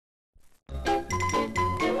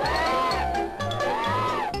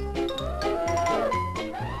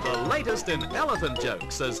latest in elephant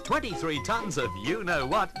jokes as 23 tons of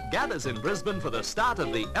you-know-what gathers in Brisbane for the start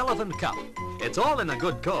of the Elephant Cup. It's all in a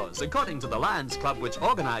good cause, according to the Lions Club which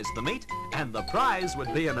organised the meet, and the prize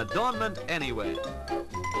would be an adornment anywhere.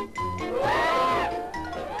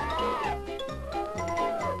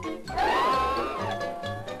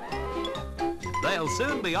 They'll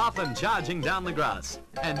soon be off and charging down the grass.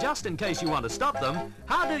 And just in case you want to stop them,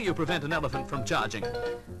 how do you prevent an elephant from charging?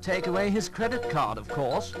 Take away his credit card, of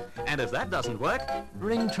course. And if that doesn't work?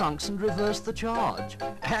 Ring trunks and reverse the charge.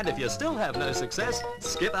 And if you still have no success,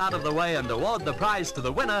 skip out of the way and award the prize to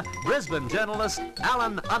the winner, Brisbane journalist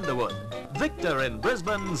Alan Underwood, victor in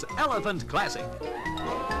Brisbane's Elephant Classic.